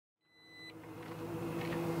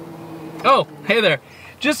Oh, hey there.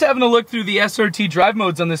 Just having a look through the SRT drive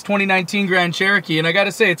modes on this 2019 Grand Cherokee, and I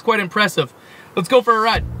gotta say, it's quite impressive. Let's go for a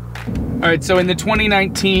ride. All right, so in the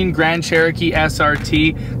 2019 Grand Cherokee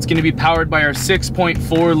SRT, it's gonna be powered by our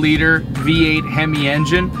 6.4 liter V8 Hemi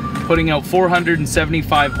engine, putting out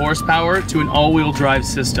 475 horsepower to an all-wheel drive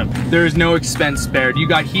system. There is no expense spared. You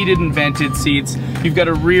got heated and vented seats. You've got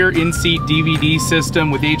a rear in-seat DVD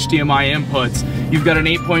system with HDMI inputs. You've got an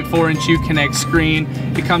 8.4-inch Uconnect screen.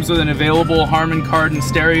 It comes with an available Harman Kardon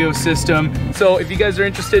stereo system. So if you guys are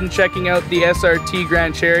interested in checking out the SRT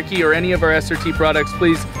Grand Cherokee or any of our SRT products,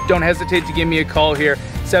 please don't hesitate to give me a call here.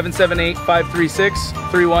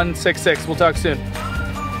 778-536-3166. We'll talk soon.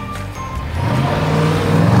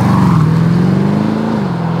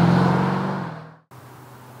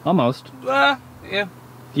 Almost. Yeah.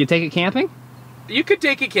 You take it camping? You could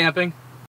take it camping.